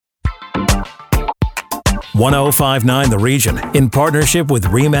1059 The Region, in partnership with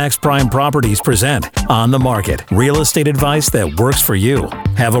RE/MAX Prime Properties, present On the Market, real estate advice that works for you.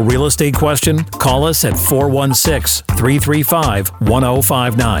 Have a real estate question? Call us at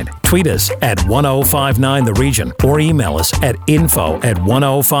 416-335-1059. Tweet us at 1059 The Region or email us at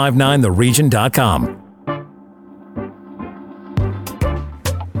info@1059theregion.com.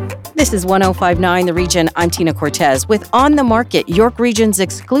 This is 1059 The Region. I'm Tina Cortez with On the Market, York Region's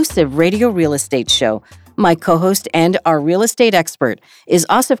exclusive radio real estate show. My co-host and our real estate expert is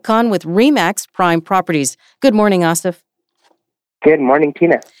Asif Khan with RE/MAX Prime Properties. Good morning, Asif. Good morning,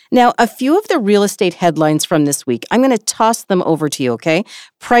 Tina. Now, a few of the real estate headlines from this week. I'm going to toss them over to you, okay?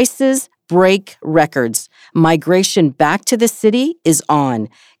 Prices break records. Migration back to the city is on.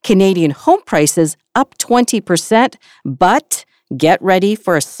 Canadian home prices up 20%, but get ready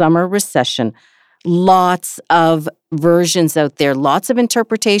for a summer recession. Lots of versions out there, lots of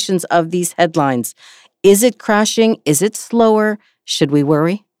interpretations of these headlines. Is it crashing? Is it slower? Should we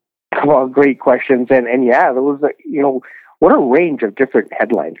worry? Well, great questions. And yeah, there was, what a range of different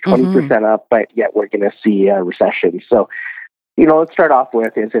headlines. 20% up, but yet we're going to see a recession. So, let's start off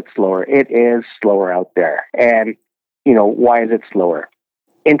with, is it slower? It is slower out there. And, why is it slower?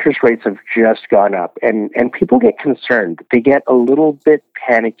 Interest rates have just gone up and people get concerned. They get a little bit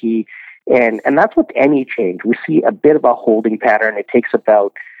panicky. And that's with any change. We see a bit of a holding pattern. It takes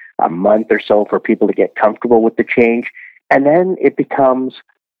about a month or so for people to get comfortable with the change. And then it becomes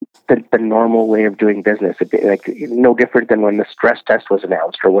the normal way of doing business. No different than when the stress test was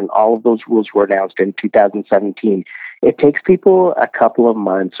announced or when all of those rules were announced in 2017. It takes people a couple of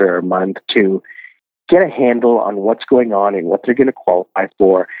months or a month to get a handle on what's going on and what they're going to qualify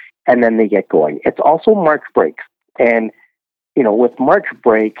for, and then they get going. It's also March break. And, with March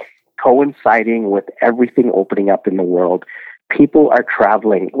break coinciding with everything opening up in the world, people are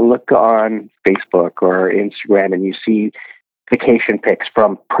traveling. Look on Facebook or Instagram and you see vacation pics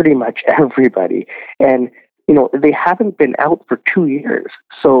from pretty much everybody. And, they haven't been out for 2 years.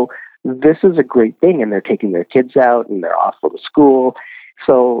 So this is a great thing. And they're taking their kids out and they're off from school.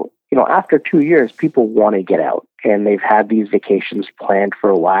 So, after 2 years, people want to get out and they've had these vacations planned for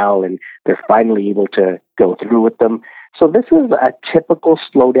a while and they're finally able to go through with them. So this is a typical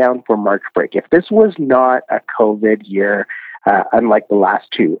slowdown for March break. If this was not a COVID year, unlike the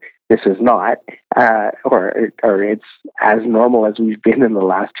last two, this is not, or it's as normal as we've been in the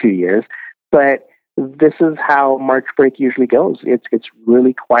last 2 years. But this is how March break usually goes. It's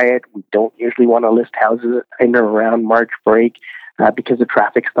really quiet. We don't usually want to list houses in or around March break because the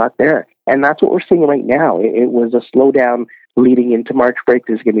traffic's not there. And that's what we're seeing right now. It was a slowdown leading into March break.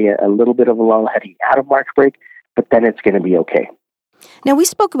 There's going to be a little bit of a lull heading out of March break, but then it's going to be okay. Now, we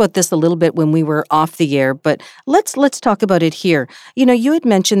spoke about this a little bit when we were off the air, but let's talk about it here. You had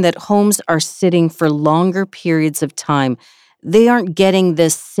mentioned that homes are sitting for longer periods of time. They aren't getting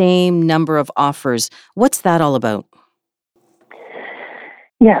the same number of offers. What's that all about?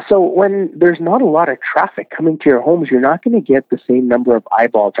 Yeah, so when there's not a lot of traffic coming to your homes, you're not going to get the same number of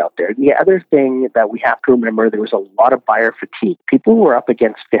eyeballs out there. The other thing that we have to remember, there was a lot of buyer fatigue. People were up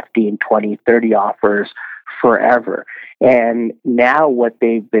against 15, 20, 30 offers forever. And now what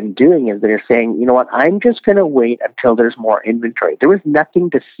they've been doing is they're saying, you know what, I'm just going to wait until there's more inventory. There was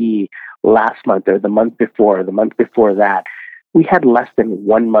nothing to see last month or the month before that. We had less than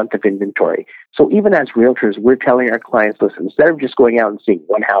 1 month of inventory. So even as realtors, we're telling our clients, listen, instead of just going out and seeing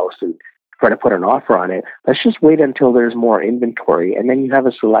one house and trying to put an offer on it, let's just wait until there's more inventory. And then you have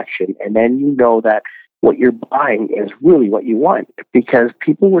a selection. And then you know that what you're buying is really what you want, because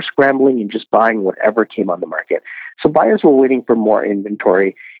people were scrambling and just buying whatever came on the market. So buyers were waiting for more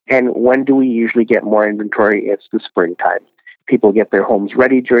inventory. And when do we usually get more inventory? It's the springtime. People get their homes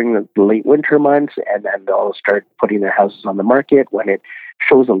ready during the late winter months, and then they'll start putting their houses on the market when it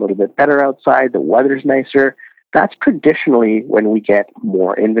shows a little bit better outside, the weather's nicer. That's traditionally when we get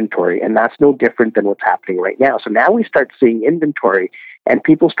more inventory, and that's no different than what's happening right now. So now we start seeing inventory, and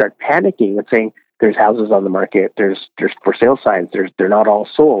people start panicking and saying, there's houses on the market, there's for sale signs, they're not all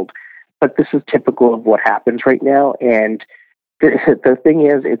sold. But this is typical of what happens right now, and the thing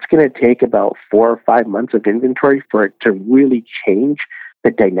is, it's going to take about 4 or 5 months of inventory for it to really change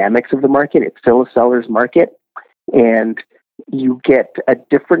the dynamics of the market. It's still a seller's market, and you get a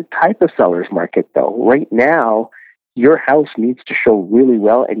different type of seller's market, though. Right now, your house needs to show really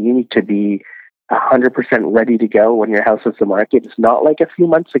well, and you need to be 100% ready to go when your house is the market. It's not like a few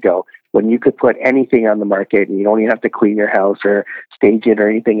months ago when you could put anything on the market and you don't even have to clean your house or stage it or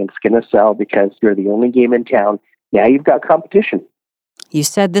anything, and it's going to sell because you're the only game in town. Now you've got competition. You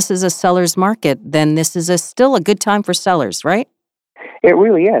said this is a seller's market. Then this is still a good time for sellers, right? It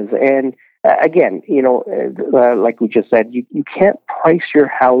really is. And again, like we just said, you can't price your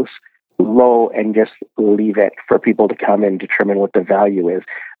house low and just leave it for people to come and determine what the value is.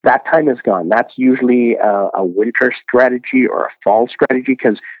 That time is gone. That's usually a winter strategy or a fall strategy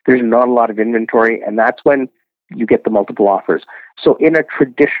because there's not a lot of inventory, and that's when you get the multiple offers. So in a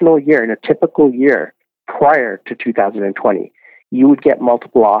traditional year, in a typical year prior to 2020, you would get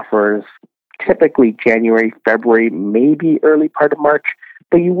multiple offers typically January, February, maybe early part of March,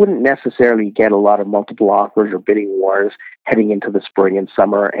 but you wouldn't necessarily get a lot of multiple offers or bidding wars heading into the spring and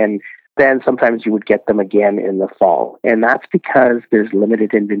summer. And then sometimes you would get them again in the fall. And that's because there's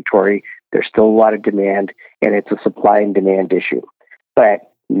limited inventory, there's still a lot of demand, and it's a supply and demand issue.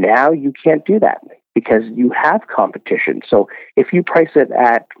 But now you can't do that because you have competition. So if you price it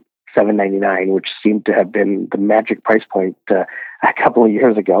at $7.99, which seemed to have been the magic price point a couple of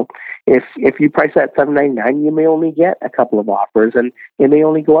years ago, if you price at $7.99, you may only get a couple of offers, and it may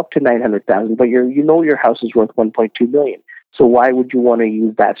only go up to $900,000. But your house is worth $1.2 million. So why would you want to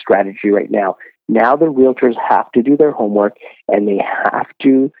use that strategy right now? Now the realtors have to do their homework, and they have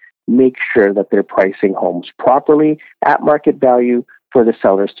to make sure that they're pricing homes properly at market value for the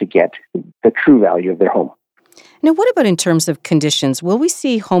sellers to get the true value of their home. Now, what about in terms of conditions? Will we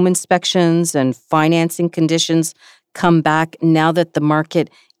see home inspections and financing conditions come back now that the market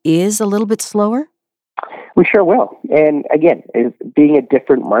is a little bit slower? We sure will. And again, being a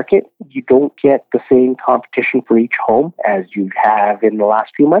different market, you don't get the same competition for each home as you have in the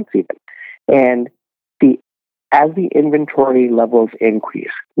last few months even. And as the inventory levels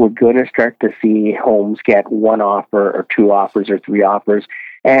increase, we're going to start to see homes get one offer or two offers or three offers.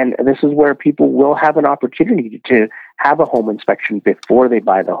 And this is where people will have an opportunity to have a home inspection before they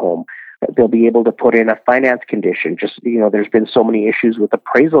buy the home. They'll be able to put in a finance condition. There's been so many issues with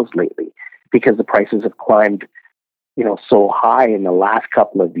appraisals lately because the prices have climbed, so high in the last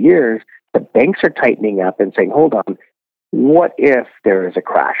couple of years. The banks are tightening up and saying, hold on, what if there is a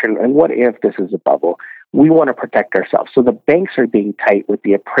crash? And what if this is a bubble? We want to protect ourselves. So the banks are being tight with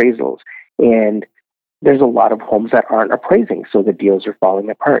the appraisals. And there's a lot of homes that aren't appraising, so the deals are falling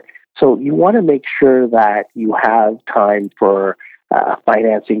apart. So you want to make sure that you have time for a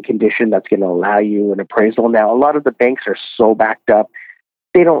financing condition that's going to allow you an appraisal. Now, a lot of the banks are so backed up,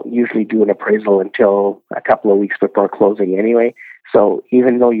 they don't usually do an appraisal until a couple of weeks before closing anyway. So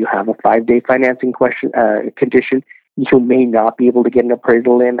even though you have a 5-day financing condition, you may not be able to get an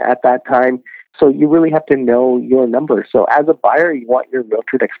appraisal in at that time. So you really have to know your numbers. So as a buyer, you want your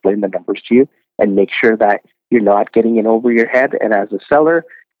realtor to explain the numbers to you and make sure that you're not getting in over your head. And as a seller,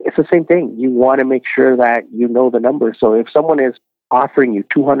 it's the same thing. You want to make sure that you know the numbers. So if someone is offering you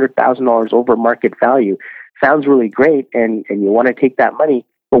 $200,000 over market value, sounds really great, and you want to take that money,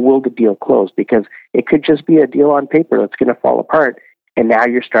 but will the deal close? Because it could just be a deal on paper that's going to fall apart, and now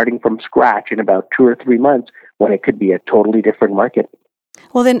you're starting from scratch in about 2 or 3 months when it could be a totally different market.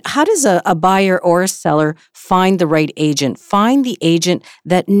 Well, then how does a buyer or a seller find the right agent, find the agent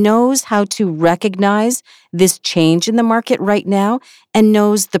that knows how to recognize this change in the market right now and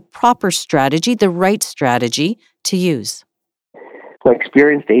knows the proper strategy, the right strategy to use? So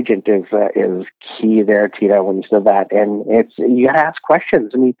experienced agent is key there, Tina, when you said that. And you ask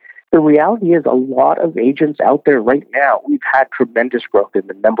questions. I mean, the reality is a lot of agents out there right now, we've had tremendous growth in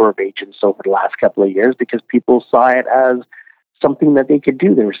the number of agents over the last couple of years because people saw it as something that they could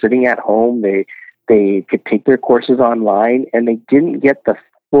do. They were sitting at home, they could take their courses online, and they didn't get the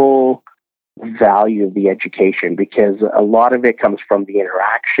full value of the education because a lot of it comes from the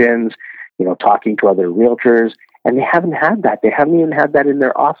interactions, talking to other realtors, and they haven't had that. They haven't even had that in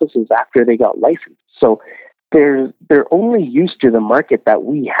their offices after they got licensed. So they're only used to the market that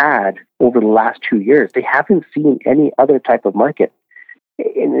we had over the last 2 years. They haven't seen any other type of market.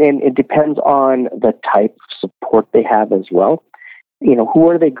 And it depends on the type of support they have as well. Who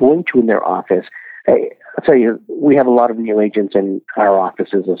are they going to in their office? I'll tell you, we have a lot of new agents in our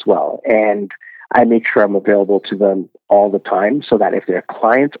offices as well. And I make sure I'm available to them all the time so that if they're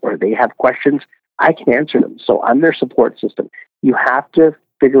clients or they have questions, I can answer them. So I'm their support system. You have to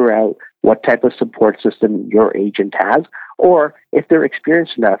figure out what type of support system your agent has, or if they're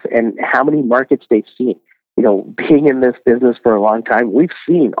experienced enough and how many markets they've seen. Being in this business for a long time, we've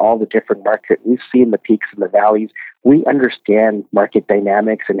seen all the different markets. We've seen the peaks and the valleys. We understand market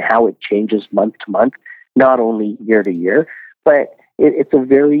dynamics and how it changes month to month, not only year to year, but it's a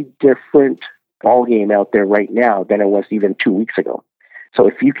very different ballgame out there right now than it was even 2 weeks ago. So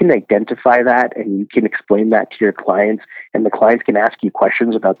if you can identify that and you can explain that to your clients, and the clients can ask you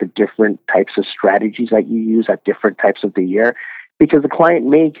questions about the different types of strategies that you use at different types of the year, because the client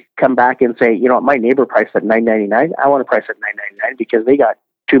may come back and say, my neighbor priced at $999. I want to price at $999 because they got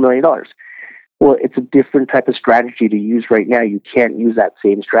 $2 million. Well, it's a different type of strategy to use right now. You can't use that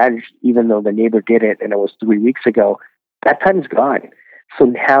same strategy, even though the neighbor did it and it was 3 weeks ago. That time's gone. So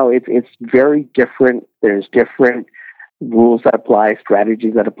now it's very different. There's different rules that apply,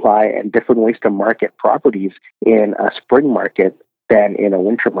 strategies that apply, and different ways to market properties in a spring market than in a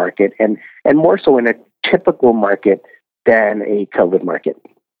winter market, and more so in a typical market than a COVID market.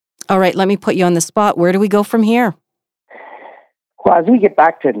 All right, let me put you on the spot. Where do we go from here? Well, as we get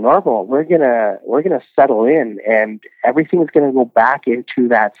back to normal, we're gonna settle in, and everything is gonna go back into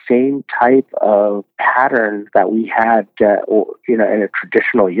that same type of pattern that we had, in a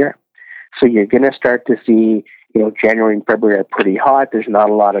traditional year. So you're gonna start to see, January and February are pretty hot. There's not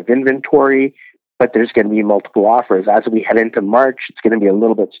a lot of inventory, but there's going to be multiple offers. As we head into March, it's going to be a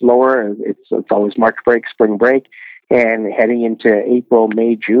little bit slower. It's always March break, spring break, and heading into April,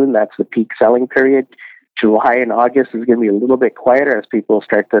 May, June, that's the peak selling period. July and August is going to be a little bit quieter as people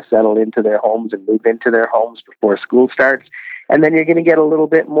start to settle into their homes and move into their homes before school starts. And then you're going to get a little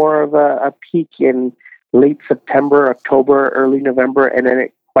bit more of a peak in late September, October, early November, and then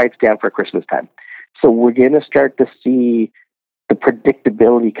it quiets down for Christmas time. So we're going to start to see the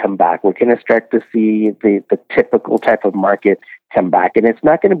predictability come back. We're going to start to see the typical type of market come back. And it's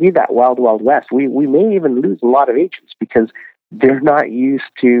not going to be that wild, wild west. We may even lose a lot of agents because they're not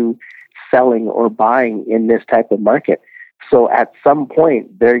used to selling or buying in this type of market. So at some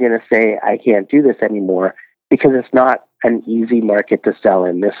point, they're going to say, I can't do this anymore because it's not an easy market to sell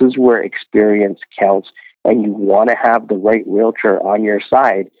in. This is where experience counts, and you want to have the right realtor on your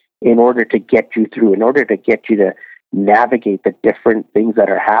side in order to get you through, in order to get you to navigate the different things that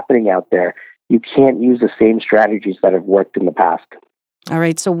are happening out there. You can't use the same strategies that have worked in the past. All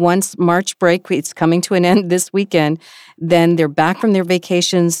right, so once March break, it's coming to an end this weekend, then they're back from their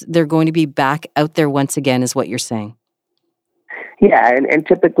vacations. They're going to be back out there once again, is what you're saying. Yeah, and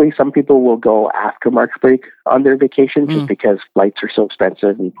typically some people will go after March break on their vacation just because flights are so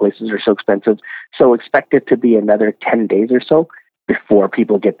expensive and places are so expensive. So expect it to be another 10 days or so before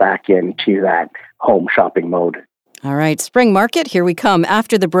people get back into that home shopping mode. All right, spring market, here we come.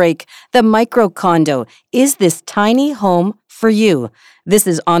 After the break, the micro condo. Is this tiny home for you? This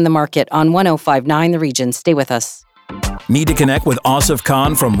is On the Market on 105.9 The Region. Stay with us. Need to connect with Asif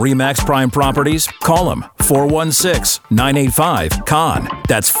Khan from RE/MAX Prime Properties? Call him 416-985-KHAN.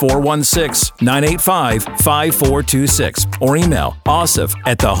 That's 416-985-5426. Or email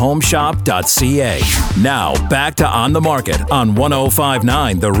asif@thehomeshop.ca. Now, back to On the Market on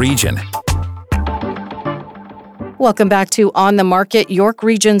 105.9 The Region. Welcome back to On the Market, York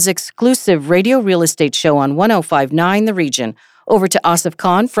Region's exclusive radio real estate show on 105.9 The Region. Over to Asif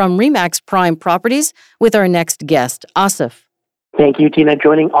Khan from RE/MAX Prime Properties with our next guest. Asif. Thank you, Tina.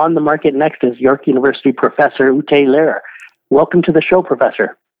 Joining On the Market next is York University Professor Ute Lehrer. Welcome to the show,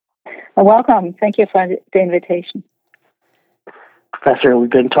 Professor. Welcome. Thank you for the invitation. Professor,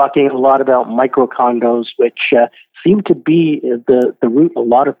 we've been talking a lot about microcondos, which seem to be the route a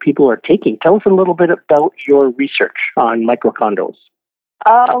lot of people are taking. Tell us a little bit about your research on microcondos.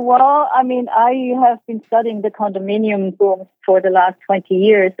 I have been studying the condominium boom for the last 20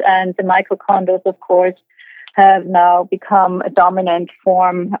 years, and the microcondos, of course, have now become a dominant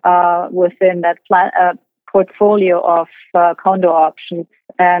form within that portfolio of condo options,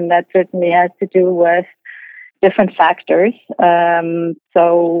 and that certainly has to do with different factors.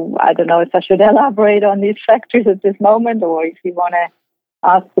 So I don't know if I should elaborate on these factors at this moment, or if you want to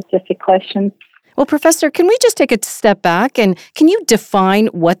ask specific questions. Well, Professor, can we just take a step back and can you define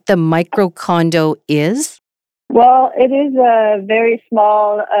what the microcondo is? Well, it is a very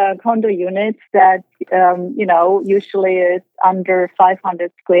small condo unit that, usually is under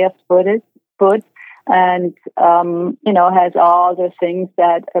 500 square foot and, has all the things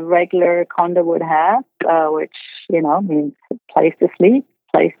that a regular condo would have, which, means a place to sleep,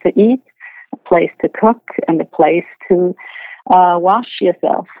 a place to eat, a place to cook, and a place to wash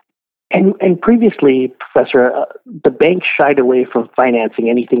yourself. And previously, Professor, the bank shied away from financing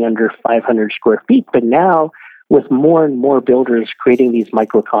anything under 500 square feet, but now with more and more builders creating these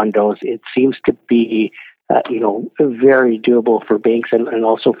micro condos, it seems to be, very doable for banks and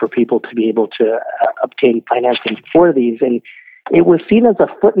also for people to be able to obtain financing for these. And it was seen as a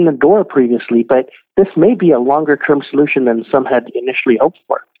foot in the door previously, but this may be a longer-term solution than some had initially hoped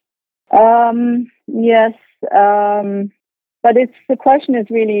for. Yes. But the question is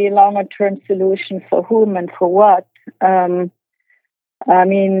really a longer-term solution for whom and for what. It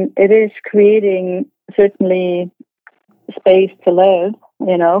is creating certainly space to live,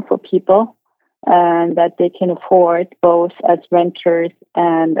 for people, and that they can afford both as renters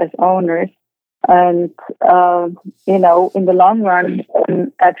and as owners. And, in the long run,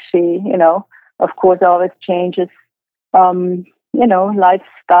 actually, of course, always changes,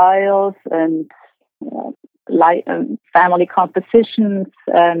 lifestyles and family compositions.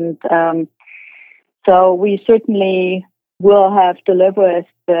 And so we certainly will have to live with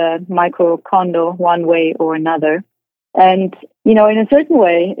the micro condo one way or another. And, in a certain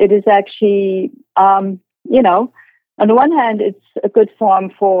way, it is actually, on the one hand, it's a good form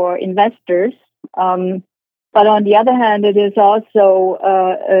for investors. But on the other hand, it is also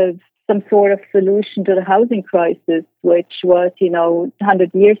some sort of solution to the housing crisis, which was,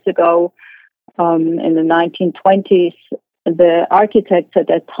 100 years ago, in the 1920s, the architects at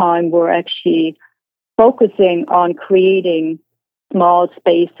that time were actually focusing on creating small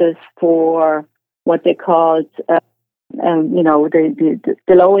spaces for what they called, the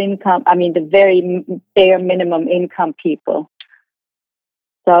low income, the very bare minimum income people.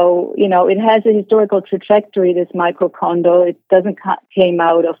 So, it has a historical trajectory, this micro condo. It doesn't came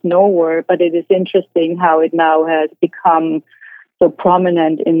out of nowhere, but it is interesting how it now has become so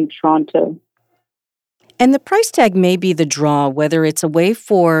prominent in Toronto. And the price tag may be the draw, whether it's a way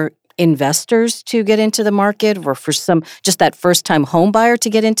for investors to get into the market or for just that first-time home buyer to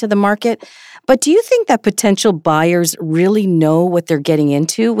get into the market. But do you think that potential buyers really know what they're getting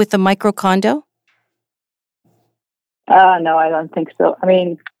into with a micro condo? No, I don't think so.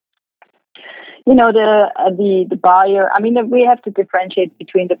 The buyer, we have to differentiate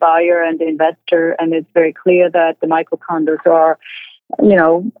between the buyer and the investor, and it's very clear that the micro condos are,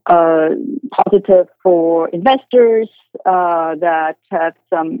 positive for investors that have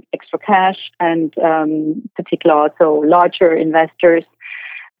some extra cash and particularly also larger investors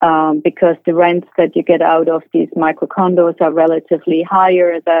because the rents that you get out of these micro condos are relatively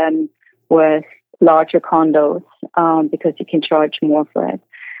higher than with larger condos because you can charge more for it.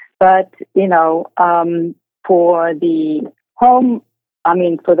 But, for the home,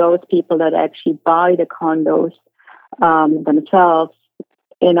 for those people that actually buy the condos themselves,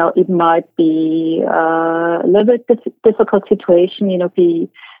 it might be a little bit difficult situation,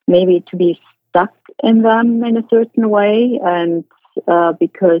 maybe to be stuck in them in a certain way. And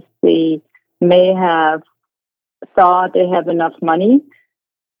because they may have thought they have enough money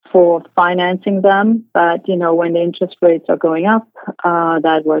for financing them. But, when the interest rates are going up,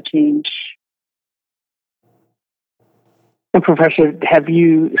 that will change. And Professor, have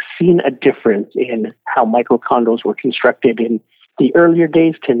you seen a difference in how micro condos were constructed in the earlier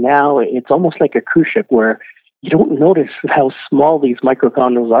days to now? It's almost like a cruise ship where you don't notice how small these micro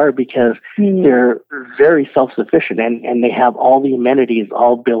condos are because they're very self-sufficient and they have all the amenities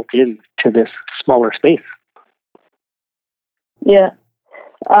all built in to this smaller space. Yeah.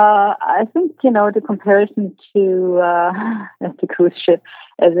 I think, the comparison to the cruise ship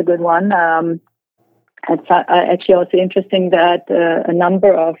is a good one. It's actually also interesting that a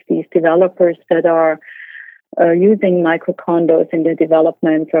number of these developers that are using micro condos in their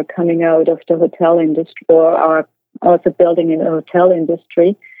developments are coming out of the hotel industry or are also building in the hotel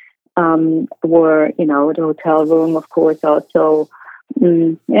industry, where, the hotel room, of course, also,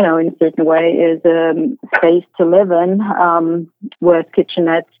 in a certain way is a space to live in with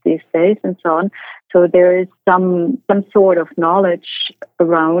kitchenettes these days and so on. So there is some sort of knowledge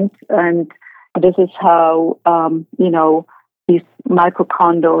around, and this is how, these micro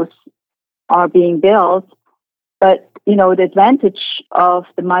condos are being built. But, the advantage of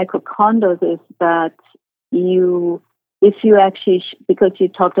the micro condos is that if you actually, because you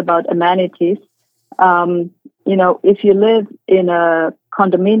talked about amenities, if you live in a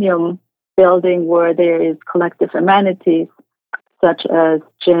condominium building where there is collective amenities, such as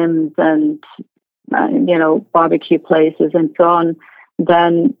gyms and, barbecue places and so on,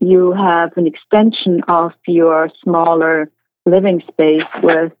 then you have an extension of your smaller living space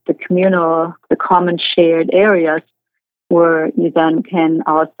with the common shared areas where you then can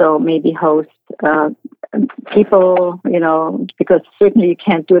also maybe host people, because certainly you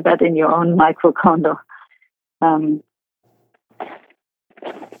can't do that in your own micro condo.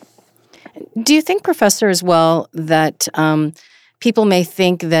 Do you think, Professor, as well, that people may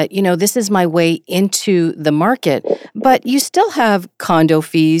think that, this is my way into the market, but you still have condo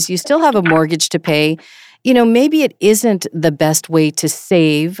fees, you still have a mortgage to pay. Maybe it isn't the best way to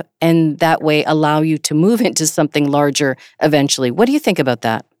save and that way allow you to move into something larger eventually. What do you think about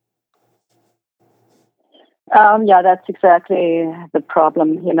that? Yeah, that's exactly the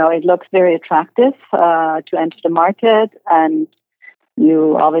problem. It looks very attractive to enter the market, and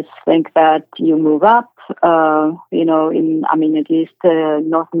you always think that you move up, at least the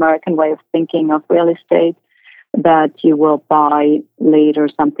North American way of thinking of real estate, that you will buy later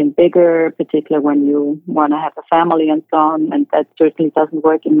something bigger, particularly when you want to have a family and so on. And that certainly doesn't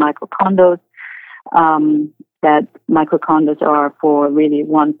work in micro condos. that microcondos are for really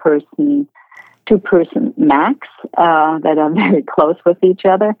one person, two-person max that are very close with each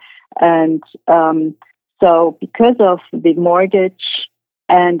other. And so because of the mortgage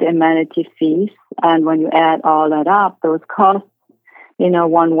and amenity fees, and when you add all that up, those costs,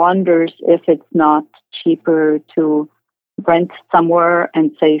 one wonders if it's not cheaper to rent somewhere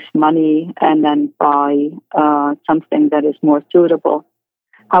and save money and then buy something that is more suitable.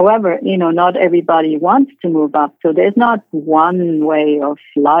 However, not everybody wants to move up. So there's not one way of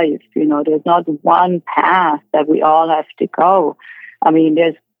life. There's not one path that we all have to go. I mean,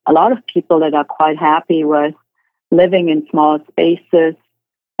 there's a lot of people that are quite happy with living in small spaces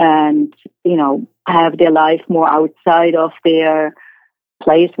and, have their life more outside of their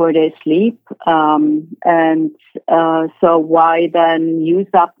place where they sleep. So why then use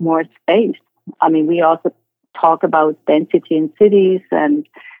up more space? I mean, we also talk about density in cities and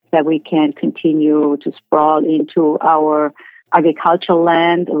that we can continue to sprawl into our agricultural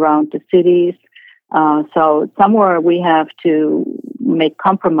land around the cities. So somewhere we have to make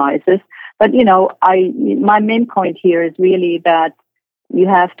compromises. But, my main point here is really that you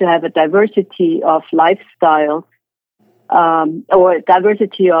have to have a diversity of lifestyles or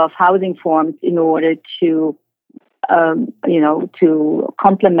diversity of housing forms in order to, to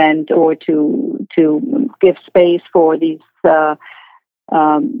complement or to give space for these,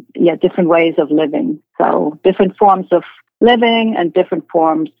 different ways of living. So different forms of living and different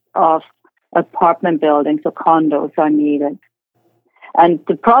forms of apartment buildings or condos are needed. And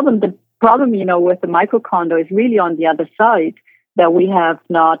the problem, with the microcondo is really on the other side, that we have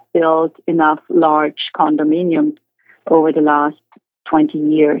not built enough large condominiums over the last 20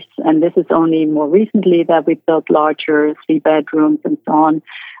 years. And this is only more recently that we built larger 3 bedrooms and so on,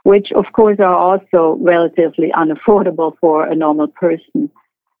 which of course are also relatively unaffordable for a normal person.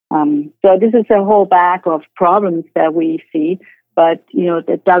 So this is a whole bag of problems that we see. But,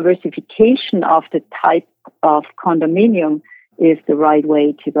 the diversification of the type of condominium is the right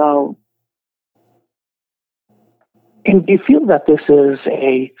way to go. And do you feel that this is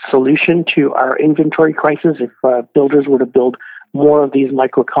a solution to our inventory crisis if builders were to build more of these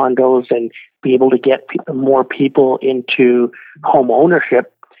micro condos and be able to get more people into home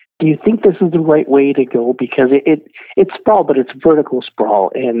ownership? Do you think this is the right way to go? Because it's sprawl, but it's vertical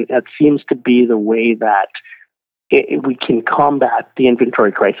sprawl, and that seems to be the way that we can combat the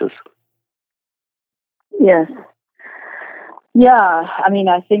inventory crisis. Yes. Yeah, I mean,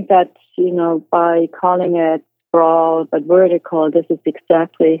 I think that, by calling it sprawl but vertical, this is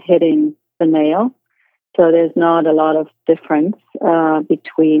exactly hitting the nail. So there's not a lot of difference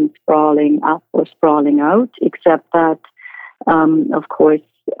between sprawling up or sprawling out, except that, of course,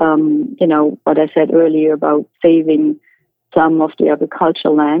 what I said earlier about saving some of the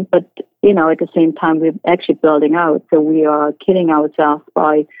agricultural land, but, at the same time, we're actually building out. So we are kidding ourselves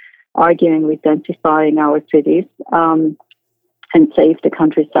by arguing with densifying our cities and save the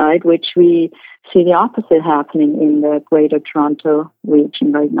countryside, which we see the opposite happening in the Greater Toronto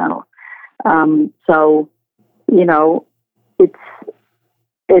region right now. So,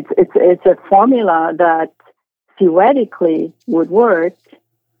 it's a formula that theoretically could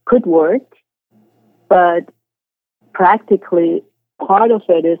work, but practically part of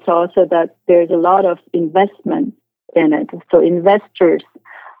it is also that there's a lot of investment in it. So investors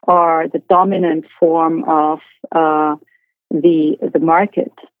are the dominant form of the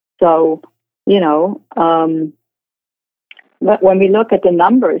market. So, when we look at the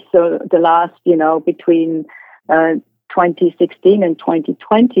numbers, so the last, between 2016 and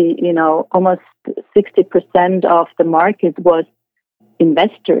 2020, almost 60% of the market was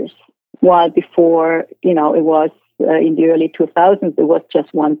investors, while before, it was in the early 2000s, it was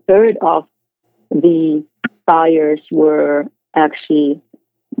just 1/3 of the buyers were actually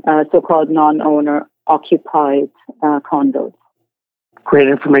so-called non-owner occupied condos. Great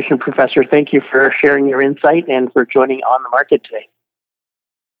information, Professor. Thank you for sharing your insight and for joining On the Market today.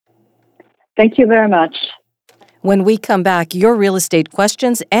 Thank you very much. When we come back, your real estate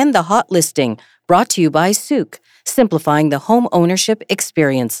questions and the hot listing, brought to you by Souk, simplifying the home ownership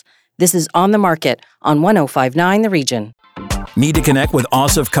experience. This is On the Market on 105.9 The Region. Need to connect with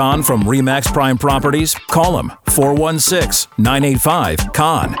Asif Khan from RE/MAX Prime Properties? Call him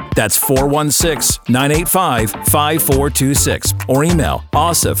 416-985-KHAN. That's 416-985-5426. Or email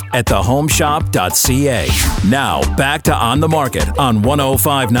asif@thehomeshop.ca. Now, back to On the Market on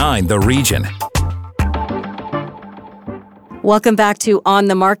 105.9 The Region. Welcome back to On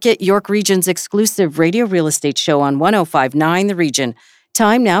the Market, York Region's exclusive radio real estate show on 105.9 The Region.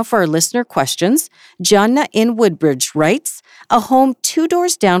 Time now for our listener questions. Jonna in Woodbridge writes, A home 2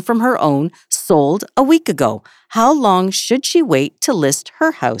 doors down from her own sold a week ago. How long should she wait to list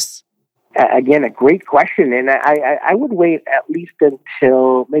her house? Again, a great question. And I would wait at least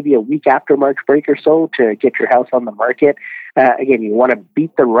until maybe a week after March break or so to get your house on the market. Again, you want to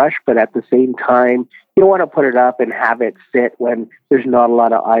beat the rush, but at the same time, you don't want to put it up and have it sit when there's not a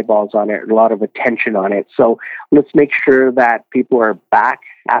lot of eyeballs on it, a lot of attention on it. So let's make sure that people are back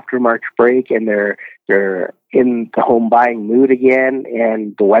after March break and they're in the home buying mood again,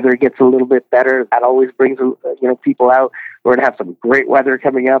 and the weather gets a little bit better. That always brings people out. We're going to have some great weather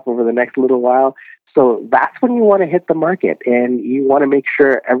coming up over the next little while. So that's when you want to hit the market, and you want to make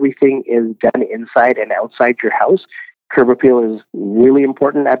sure everything is done inside and outside your house. Curb appeal is really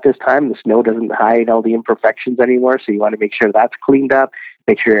important at this time. The snow doesn't hide all the imperfections anymore, so you want to make sure that's cleaned up.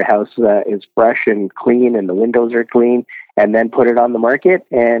 Make sure your house is fresh and clean and the windows are clean, and then put it on the market,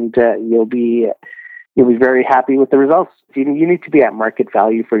 and you'll be very happy with the results. You need to be at market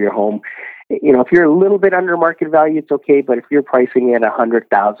value for your home. If you're a little bit under market value, it's okay. But if you're pricing it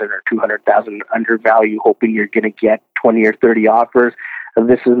 $100,000 or $200,000 under value, hoping you're going to get 20 or 30 offers,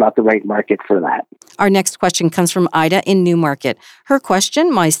 this is not the right market for that. Our next question comes from Ida in Newmarket. Her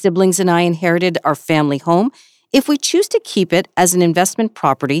question: my siblings and I inherited our family home. If we choose to keep it as an investment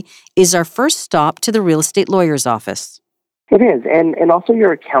property, is our first stop to the real estate lawyer's office? It is, and also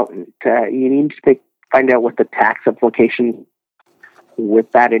your accountant. You need to find out what the tax implications with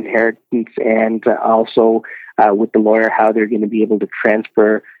that inheritance, and also with the lawyer, how they're going to be able to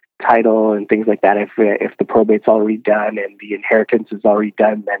transfer title and things like that. If the probate's already done and the inheritance is already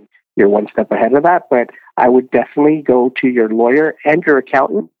done, then you're one step ahead of that. But I would definitely go to your lawyer and your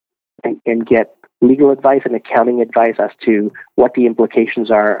accountant and get legal advice and accounting advice as to what the implications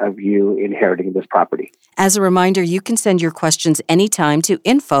are of you inheriting this property. As a reminder, you can send your questions anytime to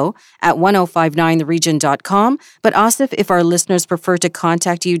info@1059theregion.com. But Asif, if our listeners prefer to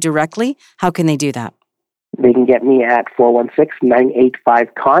contact you directly, how can they do that? They can get me at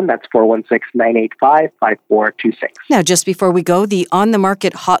 416-985-CON. That's 416-985-5426. Now, just before we go, the On the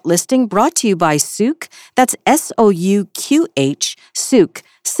Market hot listing brought to you by Souq. That's SOUQH, Souq,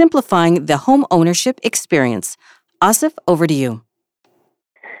 simplifying the home ownership experience. Asif, over to you.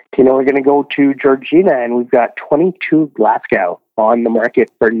 We're going to go to Georgina, and we've got 22 Glasgow on the market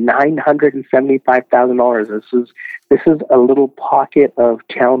for $975,000. This is a little pocket of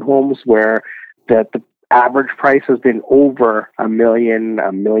townhomes where the average price has been over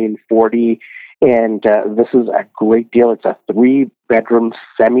 $1,040,000, and this is a great deal. It's a 3-bedroom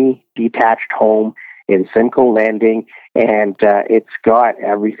semi-detached home in Simcoe Landing, and it's got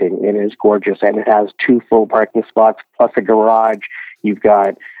everything. It is gorgeous, and it has 2 full parking spots plus a garage. You've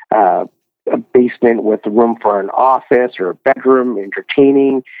got a basement with room for an office or a bedroom,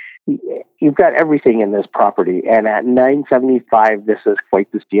 entertaining. You've got everything in this property, and at $975,000, this is quite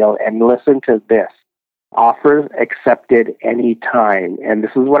the deal. And listen to this. Offers accepted anytime. And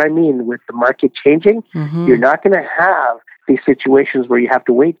this is what I mean with the market changing. Mm-hmm. You're not going to have these situations where you have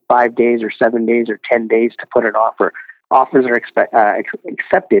to wait 5 days or 7 days or 10 days to put an offer. Offers are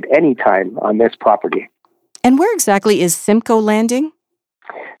accepted anytime on this property. And where exactly is Simcoe Landing?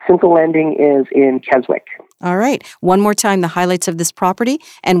 Simcoe Landing is in Keswick. All right. One more time, the highlights of this property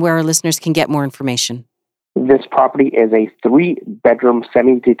and where our listeners can get more information. This property is a 3-bedroom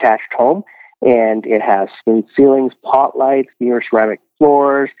semi-detached home, and it has smooth ceilings, pot lights, mirror ceramic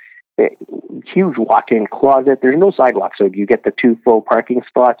floors, huge walk-in closet. There's no sidewalk, so you get the 2 full parking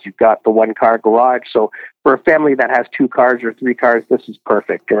spots. You've got the 1-car garage. So for a family that has 2 cars or 3 cars, this is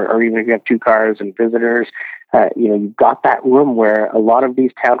perfect. Or even if you have 2 cars and visitors, you've got that room where a lot of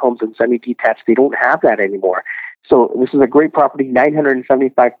these townhomes and semi-detached, they don't have that anymore. So this is a great property,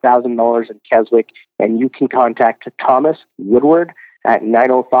 $975,000 in Keswick, and you can contact Thomas Woodward at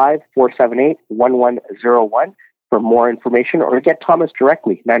 905-478-1101 for more information, or get Thomas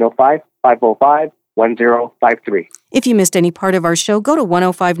directly, 905-505-1053. If you missed any part of our show, go to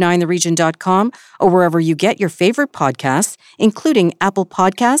 1059theregion.com or wherever you get your favorite podcasts, including Apple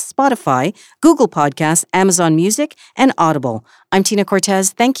Podcasts, Spotify, Google Podcasts, Amazon Music, and Audible. I'm Tina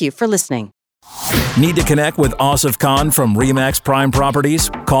Cortez. Thank you for listening. Need to connect with Asif Khan from RE/MAX Prime Properties?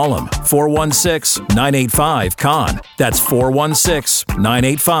 Call him 416-985-KHAN. That's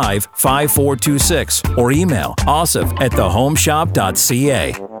 416-985-5426. Or email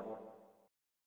asif@thehomeshop.ca.